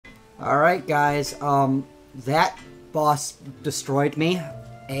Alright, guys, that boss destroyed me,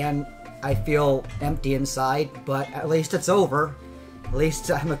 and I feel empty inside, but at least it's over. At least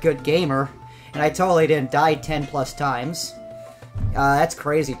I'm a good gamer, and I totally didn't die 10 plus times. That's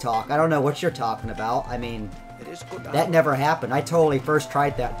crazy talk. I don't know what you're talking about. I mean, that never happened. I totally first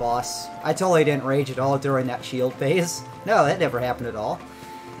tried that boss. I totally didn't rage at all during that shield phase. No, that never happened at all.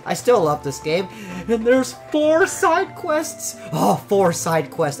 I still love this game. And there's 4 side quests! Oh, 4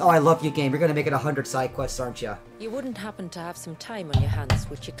 side quests. Oh, I love you, game. You're gonna make it 100 side quests, aren't you? You wouldn't happen to have some time on your hands,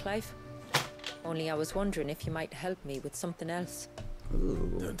 would you, Clive? Only I was wondering if you might help me with something else.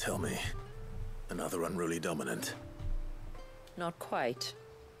 Ooh. Don't tell me. Another unruly dominant. Not quite,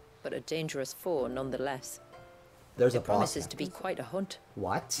 but a dangerous foe nonetheless. There's a It boss. promises to be quite a hunt.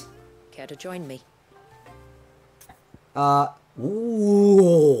 What? Care to join me?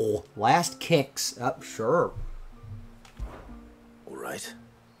 Ooh. Last kicks. Sure. All right.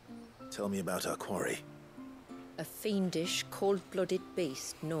 Tell me about our quarry. A fiendish, cold-blooded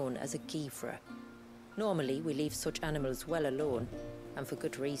beast known as a Givra. Normally, we leave such animals well alone, and for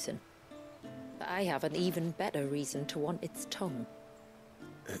good reason. But I have an even better reason to want its tongue.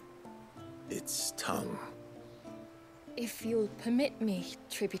 Its tongue. If you'll permit me,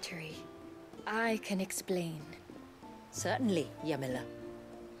 tributary, I can explain. Certainly, Yamila.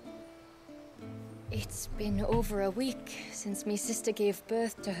 It's been over a week since me sister gave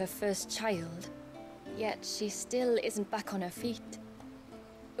birth to her first child, yet she still isn't back on her feet.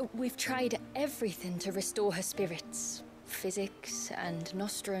 We've tried everything to restore her spirits. Physics and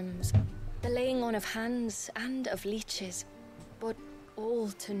nostrums, the laying on of hands and of leeches, but all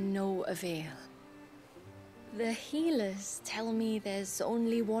to no avail. The healers tell me there's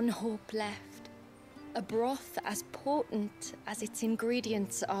only one hope left. A broth as potent as its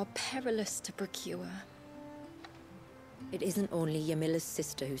ingredients are perilous to procure. It isn't only Yamila's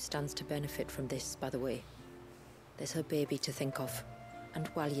sister who stands to benefit from this, by the way. There's her baby to think of, and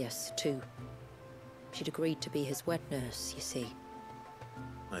Walyas, too. She'd agreed to be his wet nurse, you see.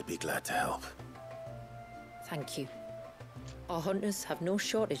 I'd be glad to help. Thank you. Our hunters have no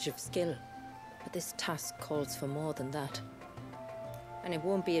shortage of skill, but this task calls for more than that. And it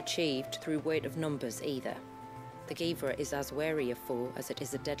won't be achieved through weight of numbers either. The Givra is as wary a foe as it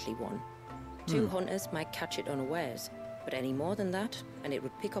is a deadly one. 2 hunters might catch it unawares, but any more than that, and it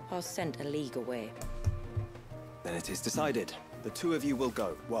would pick up our scent a league away. Then it is decided. The 2 of you will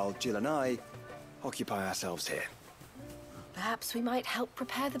go, while Jill and I occupy ourselves here. Perhaps we might help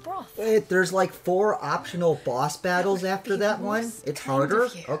prepare the broth. Wait, there's like 4 optional boss battles after that one? It's harder?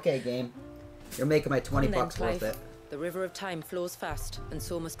 Okay, game. You're making my 20 Come then, bucks worth Clive. it. The river of time flows fast, and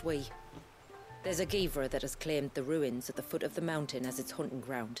so must we. There's a Givra that has claimed the ruins at the foot of the mountain as its hunting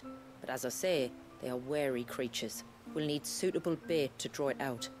ground. But as I say, they are wary creatures. We'll need suitable bait to draw it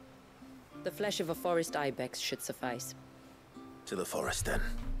out. The flesh of a forest ibex should suffice. To the forest, then.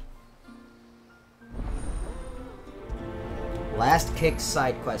 Last kick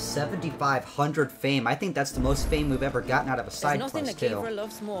side quest, 7,500 fame. I think that's the most fame we've ever gotten out of a side There's nothing quest, a too. Givra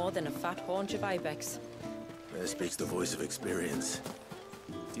loves more than a fat haunch of ibex. There speaks the voice of experience.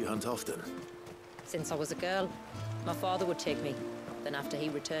 Do you hunt often? Since I was a girl, my father would take me. Then after he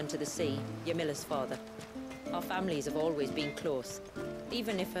returned to the sea, Yamila's father. Our families have always been close.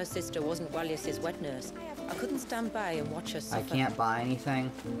 Even if her sister wasn't Walyas's wet nurse, I couldn't stand by and watch her suffer. I can't buy anything.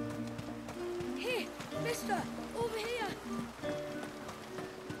 Hey, mister, over here!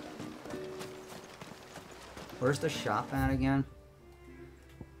 Where's the shop at again?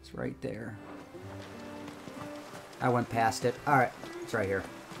 It's right there. I went past it. Alright, it's right here.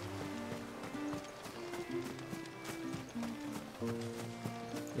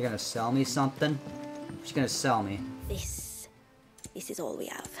 You're gonna sell me something? She's gonna sell me. This is all we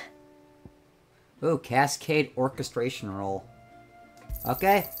have. Ooh, Cascade Orchestration Roll.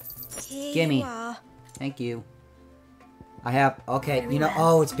 Okay. Here Gimme. you are. Thank you. I have... Okay, Very you know...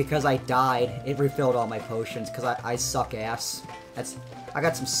 well. Oh, it's because I died. It refilled all my potions, because I suck ass. I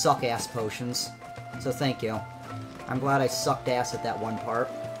got some suck-ass potions. So thank you. I'm glad I sucked ass at that one part.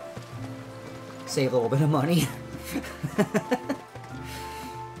 Save a little bit of money.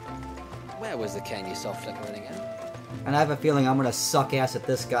 Where was the can you soft liquor running at? And I have a feeling I'm gonna suck ass at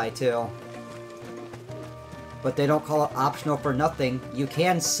this guy, too. But they don't call it optional for nothing. You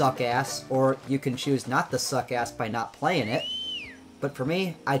can suck ass, or you can choose not to suck ass by not playing it. But for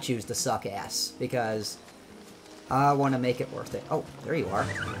me, I choose to suck ass, because I want to make it worth it. Oh, there you are.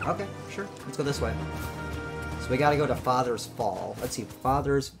 Okay, sure. Let's go this way. So we gotta go to Father's Fall. Let's see,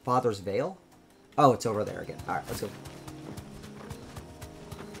 Father's Veil? Oh, it's over there again. Alright, let's go.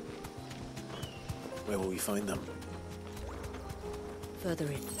 Where will we find them? Further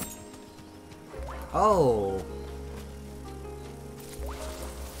in. Oh.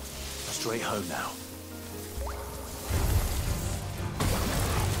 Straight home now.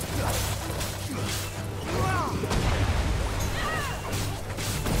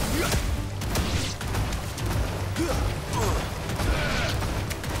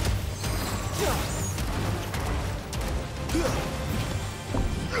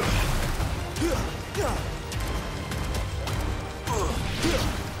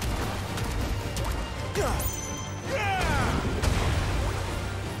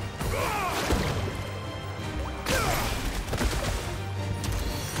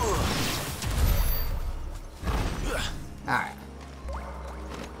 Alright.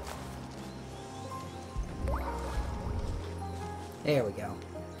 There we go.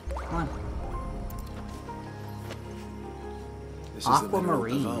 Come on. This is the mineral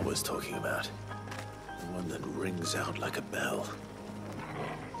Aquamarine. Pavar was talking about. The one that rings out like a bell.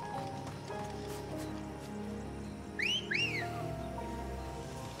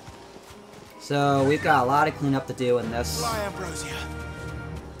 So we've got a lot of cleanup to do in this. Ambrosia.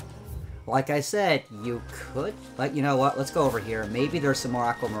 Like I said, you could, but you know what? Let's go over here. Maybe there's some more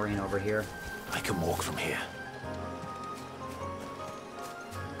aquamarine over here. I can walk from here.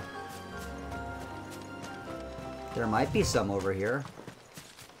 There might be some over here.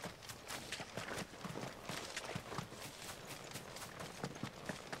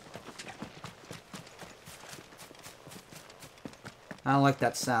 I don't like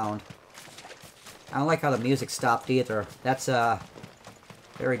that sound. I don't like how the music stopped either. That's,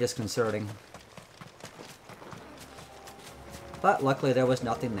 very disconcerting. But luckily there was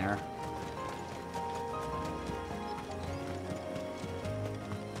nothing there.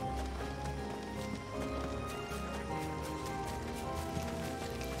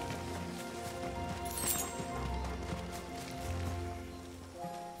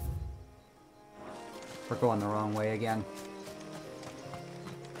 We're going the wrong way again.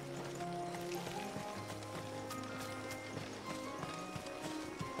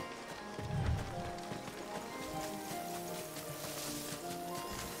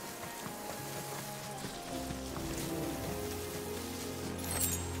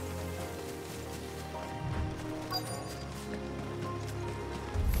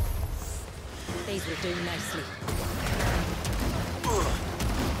 These will do nicely.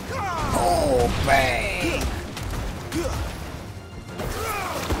 Oh, bang!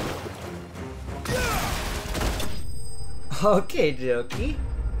 Okay, dokey.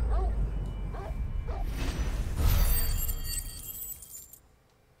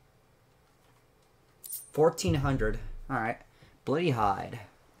 $1,400. Alright. Bloody hide.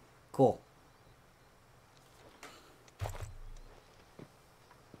 Cool.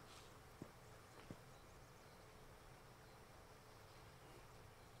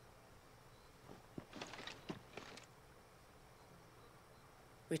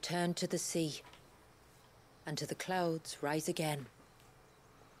 Return to the sea, and to the clouds rise again.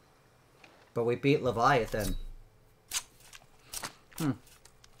 But we beat Leviathan.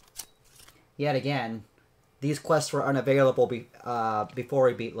 Yet again, these quests were unavailable before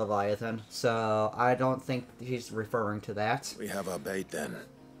we beat Leviathan, so I don't think he's referring to that. We have our bait then.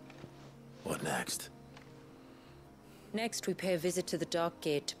 What next? Next, we pay a visit to the Dark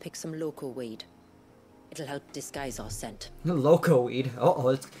Gate to pick some loco weed. It'll help disguise our scent. Loco weed. Oh,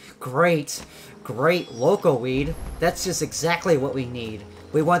 it's great. Great loco weed. That's just exactly what we need.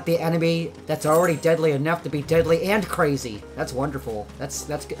 We want the enemy that's already deadly enough to be deadly and crazy. That's wonderful. That's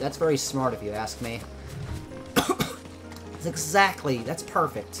very smart if you ask me. That's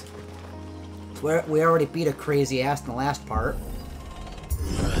perfect. We already beat a crazy ass in the last part.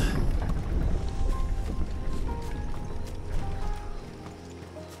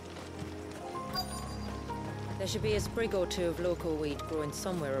 There should be a sprig or two of loco weed growing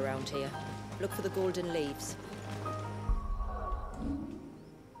somewhere around here. Look for the golden leaves.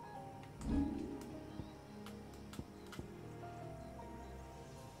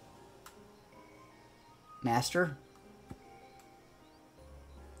 Master?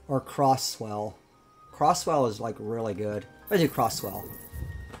 Or Crosswell? Crosswell is like really good. I do Crosswell.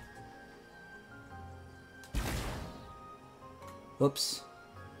 Oops.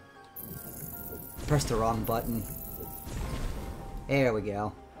 Pressed the wrong button. There we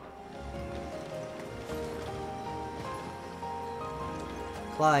go.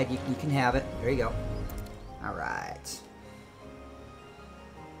 Clyde, you can have it. There you go. Alright.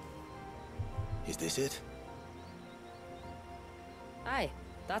 Is this it? Aye,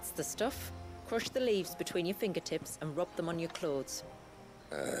 that's the stuff. Crush the leaves between your fingertips and rub them on your clothes.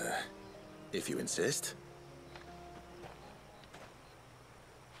 If you insist.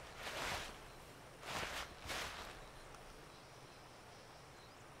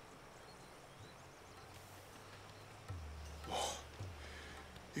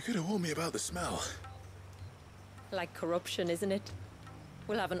 You could have warned me about the smell. Like corruption, isn't it?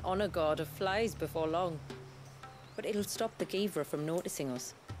 We'll have an honor guard of flies before long. But it'll stop the Givra from noticing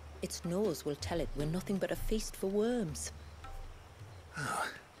us. Its nose will tell it we're nothing but a feast for worms. Oh,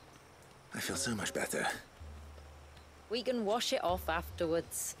 I feel so much better. We can wash it off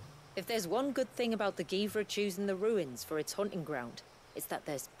afterwards. If there's one good thing about the Givra choosing the ruins for its hunting ground, it's that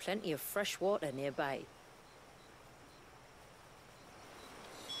there's plenty of fresh water nearby.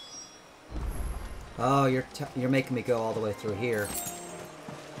 Oh, you're making me go all the way through here.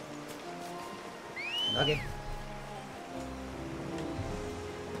 Okay.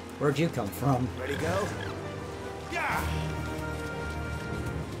 Where'd you come from? Ready, go? Yeah!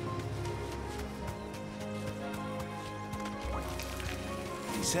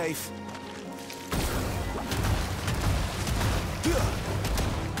 Be safe.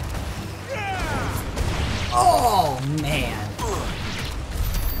 Oh man!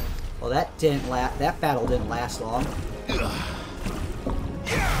 Well, that didn't last. That battle didn't last long.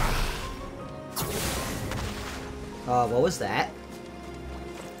 What was that?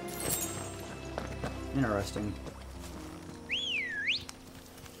 Interesting.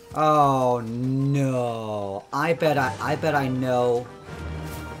 Oh no! I bet I know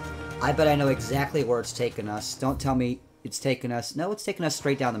exactly where it's taken us. Don't tell me it's taken us. No, it's taken us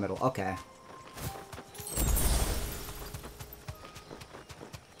straight down the middle. Okay.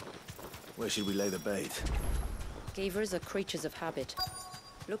 Where should we lay the bait? Givras are creatures of habit.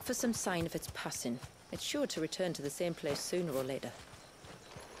 Look for some sign of its passing. It's sure to return to the same place sooner or later.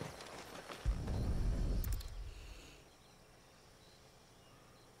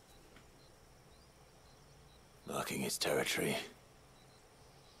 Marking its territory.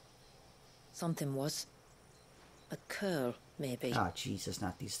 Something was. A curl, maybe. Ah, Jesus,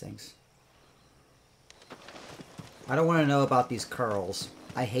 not these things. I don't want to know about these curls.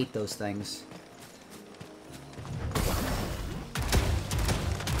 I hate those things.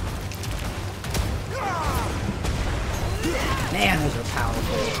 Man, those are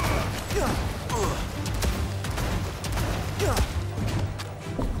powerful.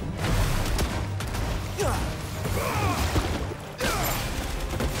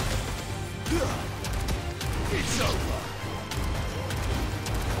 It's over.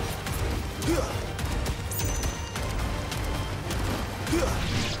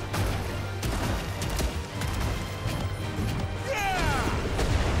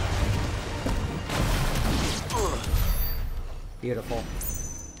 Beautiful.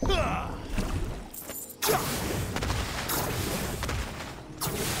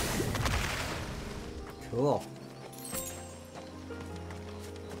 Cool.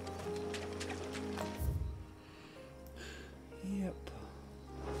 Yep.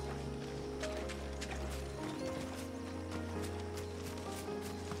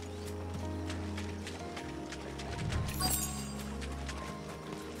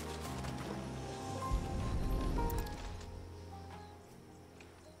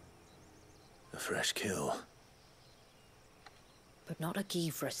 A fresh kill. But not a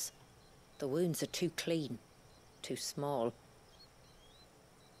Givras. The wounds are too clean. Too small.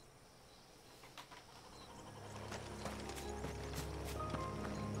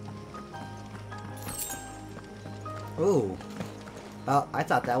 Ooh. Oh, I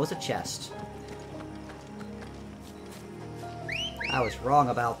thought that was a chest. I was wrong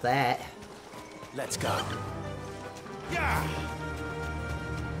about that. Let's go. Yeah!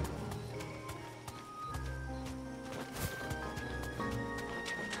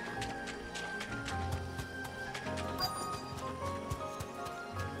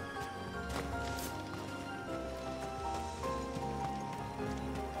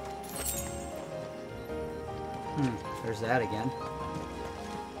 There's that again.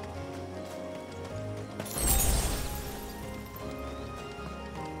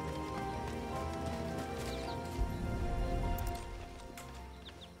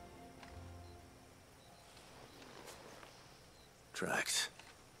 Tracks.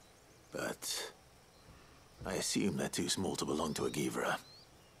 But I assume they're too small to belong to a Givra.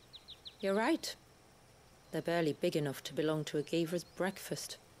 You're right. They're barely big enough to belong to a Givra's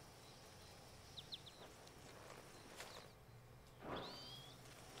breakfast.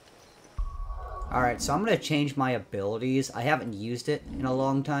 Alright, so I'm going to change my abilities. I haven't used it in a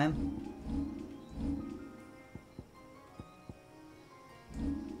long time.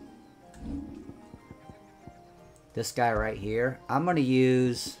 This guy right here. I'm going to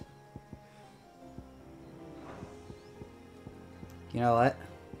use... You know what?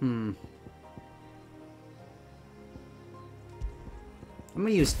 I'm going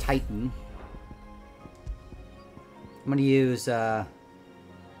to use Titan. I'm going to use,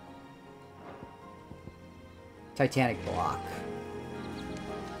 Titanic block.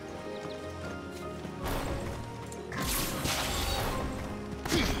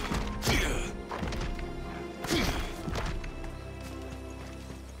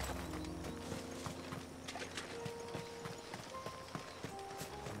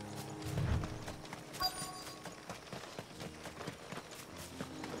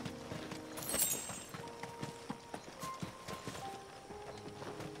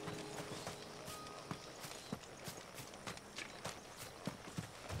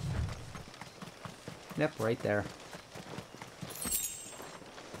 Yep, right there.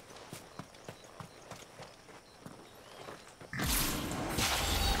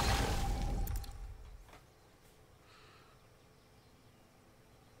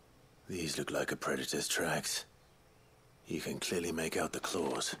 These look like a predator's tracks. You can clearly make out the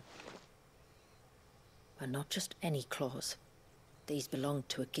claws. And not just any claws. These belonged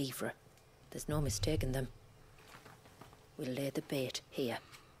to a Givra. There's no mistaking them. We'll lay the bait here.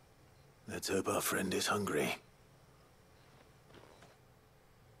 Let's hope our friend is hungry.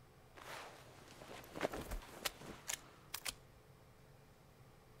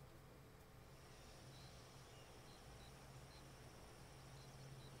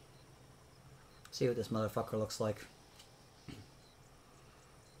 See what this motherfucker looks like.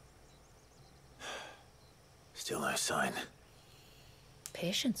 Still no sign.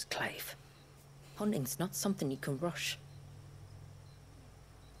 Patience, Clive. Hunting's not something you can rush.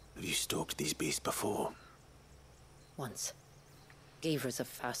 Have you stalked these beasts before? Once. Givras are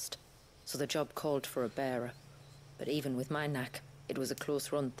fast, so the job called for a bearer. But even with my knack, it was a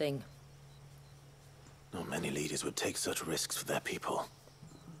close-run thing. Not many leaders would take such risks for their people.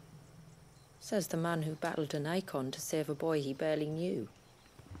 Says the man who battled an icon to save a boy he barely knew.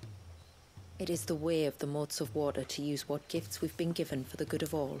 It is the way of the moats of water to use what gifts we've been given for the good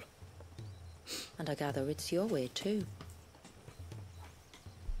of all. And I gather it's your way too.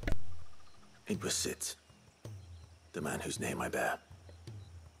 It was Sid, the man whose name I bear.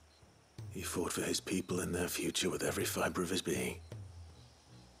 He fought for his people and their future with every fiber of his being.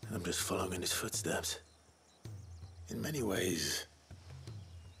 And I'm just following in his footsteps. In many ways,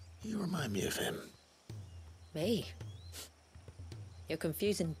 you remind me of him. Me? You're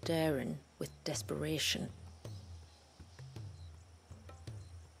confusing daring with desperation.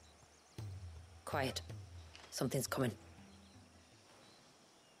 Quiet. Something's coming.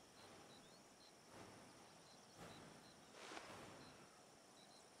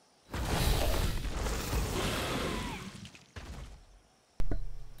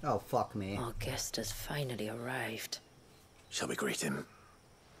 Oh, fuck me. Our guest has finally arrived. Shall we greet him?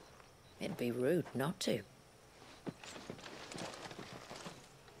 It'd be rude not to.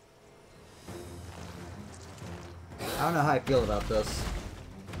 I don't know how I feel about this.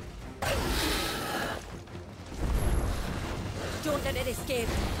 Don't let it escape.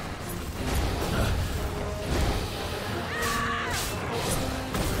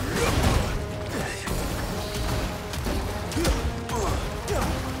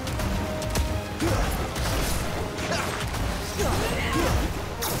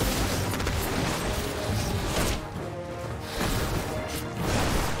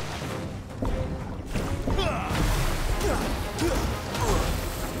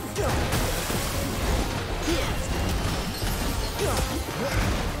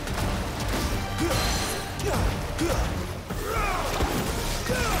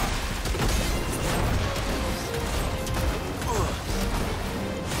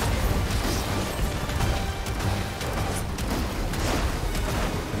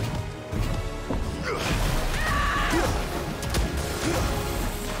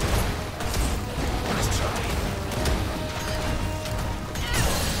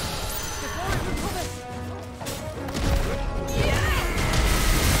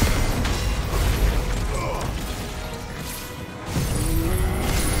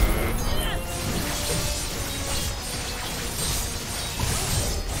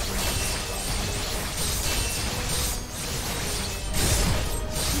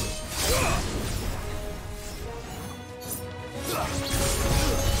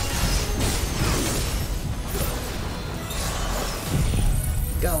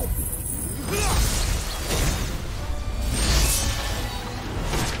 Go.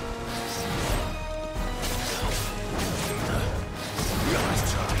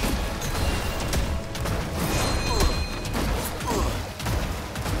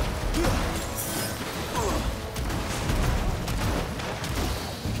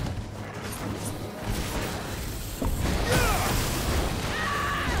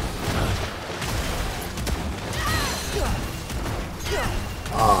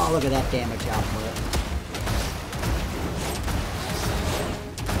 Oh, look at that damage output.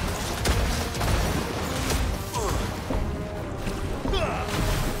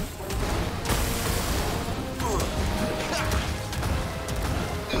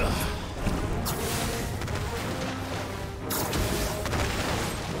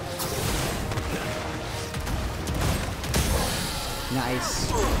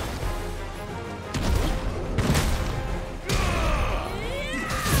 Nice.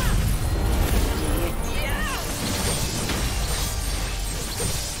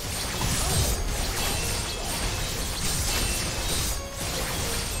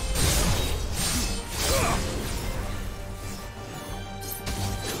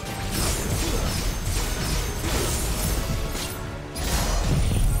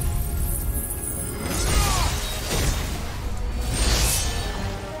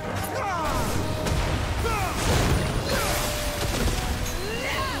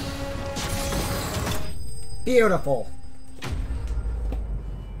 Beautiful.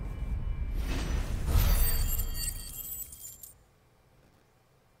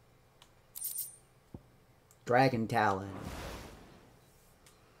 Dragon Talon.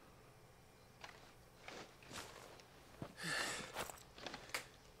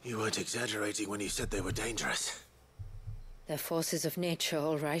 You weren't exaggerating when you said they were dangerous. They're forces of nature,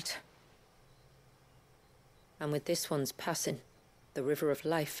 all right. And with this one's passing, the river of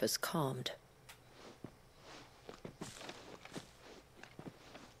life has calmed.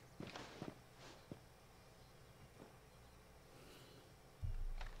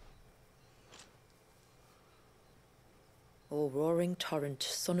 O roaring torrent,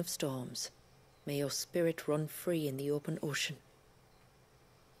 son of storms, may your spirit run free in the open ocean.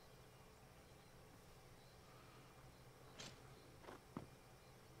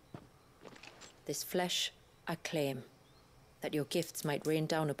 This flesh I claim, that your gifts might rain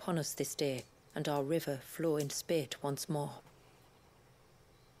down upon us this day, and our river flow in spate once more.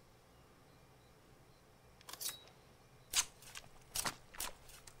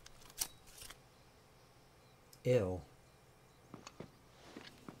 Ew.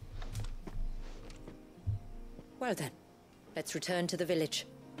 Well then, let's return to the village.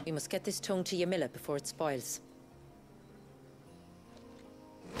 We must get this tongue to Ymilla before it spoils.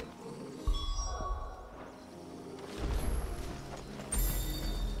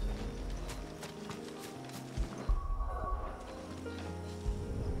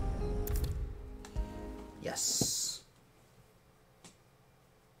 Yes.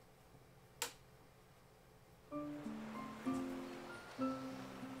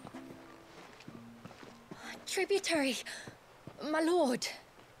 Tributary, my lord.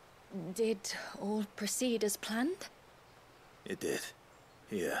 Did all proceed as planned? It did.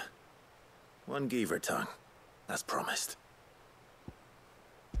 Here. One Geaver tongue, as promised.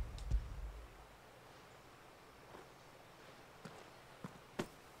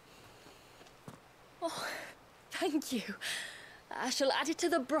 Oh, thank you. I shall add it to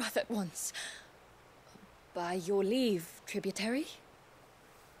the broth at once. By your leave, tributary.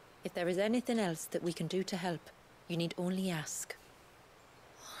 If there is anything else that we can do to help, you need only ask.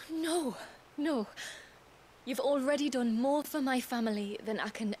 No, no. You've already done more for my family than I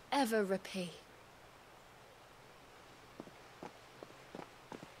can ever repay.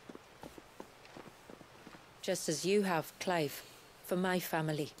 Just as you have, Clive, for my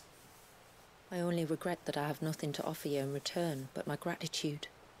family. I only regret that I have nothing to offer you in return but my gratitude.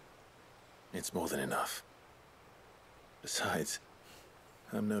 It's more than enough. Besides,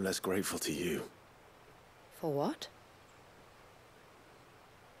 I'm no less grateful to you. For what?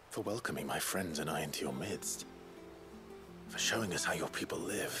 For welcoming my friends and I into your midst. For showing us how your people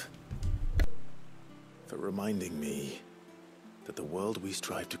live. For reminding me that the world we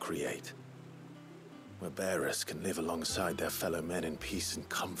strive to create, where bearers can live alongside their fellow men in peace and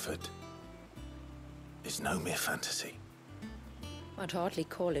comfort, is no mere fantasy. I'd hardly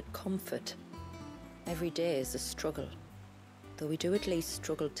call it comfort. Every day is a struggle. Though we do at least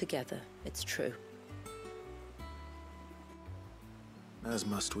struggle together, it's true. As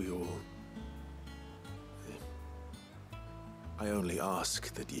must we all. I only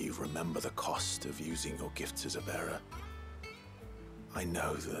ask that you remember the cost of using your gifts as a bearer. I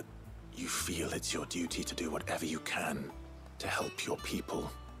know that you feel it's your duty to do whatever you can to help your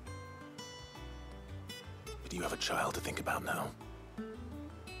people. But you have a child to think about now.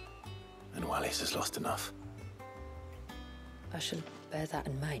 And Wallis has lost enough. I shall bear that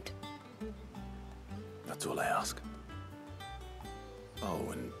in mind. That's all I ask.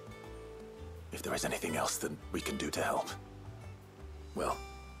 Oh, and if there is anything else that we can do to help, well,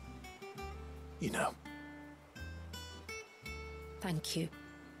 you know. Thank you.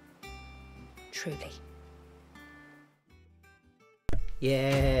 Truly.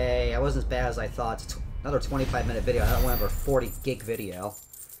 Yay! I wasn't as bad as I thought. It's another 25-minute video. I don't want a 40 gig video.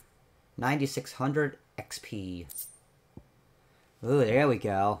 9600 XP. Ooh, there we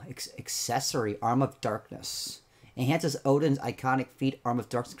go. Accessory, Arm of Darkness. Enhances Odin's iconic feat, Arm of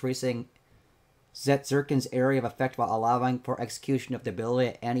Darkness, increasing Set Zirkin's area of effect while allowing for execution of the ability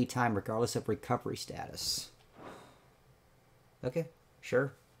at any time, regardless of recovery status. Okay,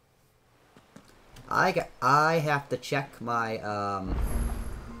 sure. I have to check my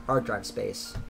hard drive space.